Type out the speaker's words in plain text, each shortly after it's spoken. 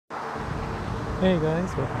Hey guys,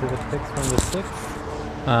 welcome to the Picks from the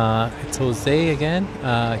Sixth. It's Jose again.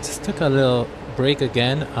 I just took a little break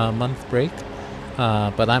again, a month break,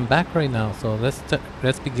 but I'm back right now. So let's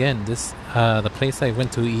begin. The place I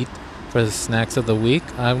went to eat for the snacks of the week.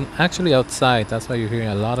 I'm actually outside. That's why you're hearing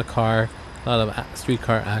a lot of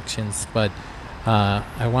streetcar actions. But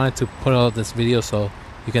I wanted to put out this video so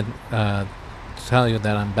you can tell you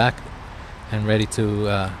that I'm back and ready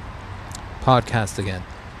to podcast again.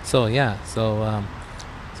 So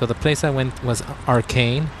the place I went was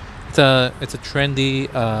Arcane. It's a trendy,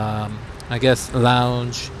 I guess,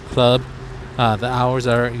 lounge club. The hours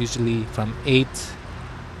are usually from 8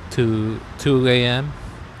 to 2 a.m.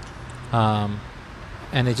 Um,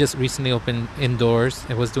 and it just recently opened indoors.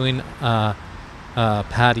 It was doing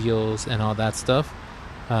patios and all that stuff,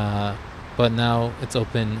 but now it's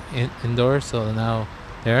open indoors. So now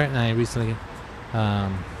there, and I recently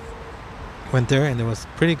um, went there, and there was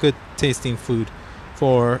pretty good tasting food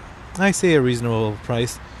for, I say, a reasonable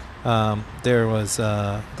price. There was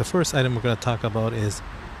the first item we're going to talk about is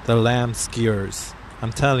the lamb skewers.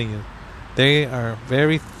 I'm telling you, they are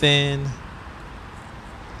very thin.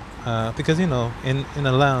 Because in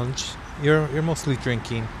a lounge, you're mostly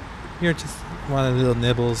drinking. You're just wanting little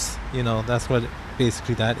nibbles. That's what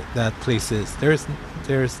basically that place is.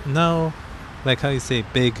 There's no, like, how you say,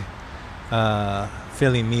 big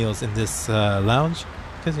filling meals in this lounge,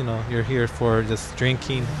 because you're here for just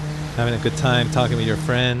drinking, having a good time, talking with your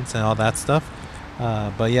friends and all that stuff.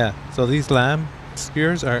 But yeah, so these lamb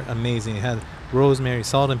skewers are amazing. It had rosemary,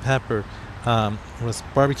 salt and pepper. It was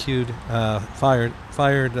barbecued, fired.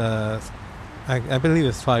 I believe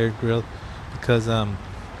it's fired grilled, because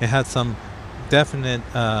it had some definite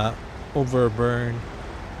overburn,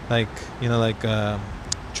 like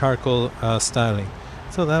charcoal styling.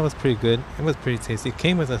 So that was pretty good. It was pretty tasty. It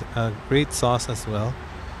came with a great sauce as well,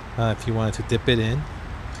 if you wanted to dip it in.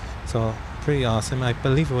 So pretty awesome. I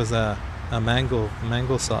believe it was a mango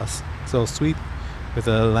sauce. So sweet with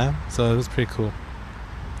a lamb. So it was pretty cool.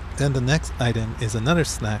 Then the next item is another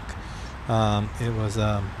snack. It was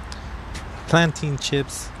plantain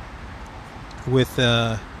chips with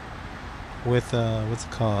what's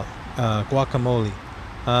it called, guacamole.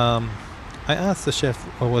 I asked the chef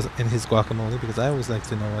what was in his guacamole, because I always like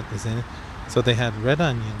to know what is in it. So they had red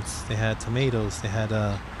onions, they had tomatoes, they had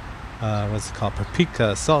what's it called,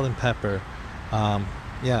 paprika, salt and pepper.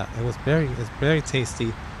 Yeah, it's very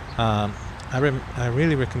tasty. I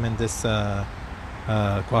really recommend this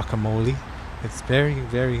guacamole. It's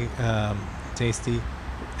very tasty.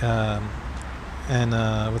 And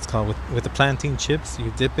what's it called, with the plantain chips,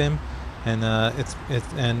 you dip them, and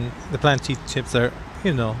and the plantain chips are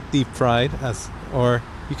deep fried, or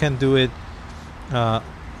you can do it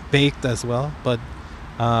baked as well, but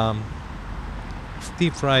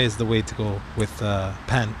deep fry is the way to go with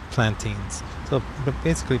plantains. So but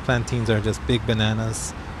basically plantains are just big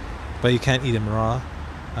bananas, but you can't eat them raw,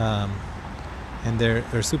 and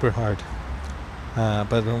they're super hard.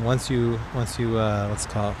 But once you what's it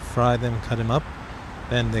called, fry them, cut them up,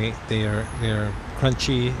 then they're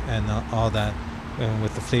crunchy and all that, and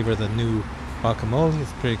with the flavor of the new guacamole,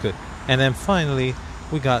 it's pretty good. And then finally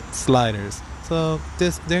we got sliders. So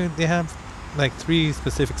they have like 3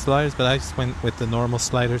 specific sliders, but I just went with the normal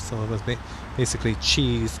sliders. So it was basically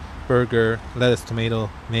cheese, burger, lettuce,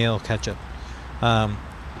 tomato, mayo, ketchup.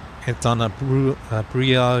 It's on a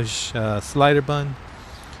brioche slider bun.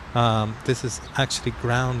 This is actually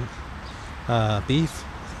ground beef.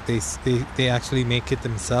 They actually make it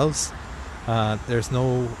themselves. There's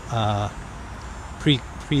no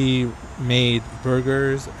pre-made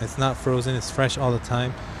burgers. It's not frozen. It's fresh all the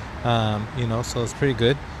time. So it's pretty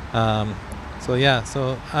good. So yeah,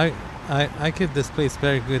 so I give this place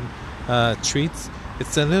very good treats.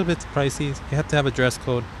 It's a little bit pricey. You have to have a dress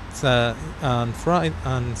code. It's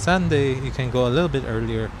on Sunday you can go a little bit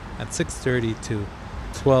earlier at 6:30 to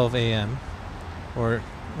 12 a.m. or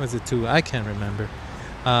was it 2? I can't remember.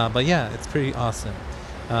 But yeah, it's pretty awesome.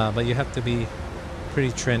 But you have to be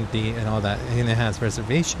pretty trendy and all that, and it has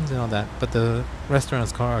reservations and all that. But the restaurant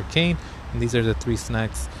is called Arcane, and these are the 3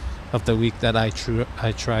 snacks of the week that I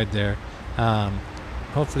tried there.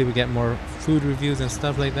 Hopefully we get more food reviews and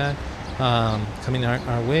stuff like that coming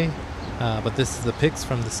our way. But this is the picks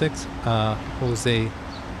from the 6th. Jose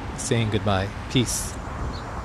saying goodbye. Peace.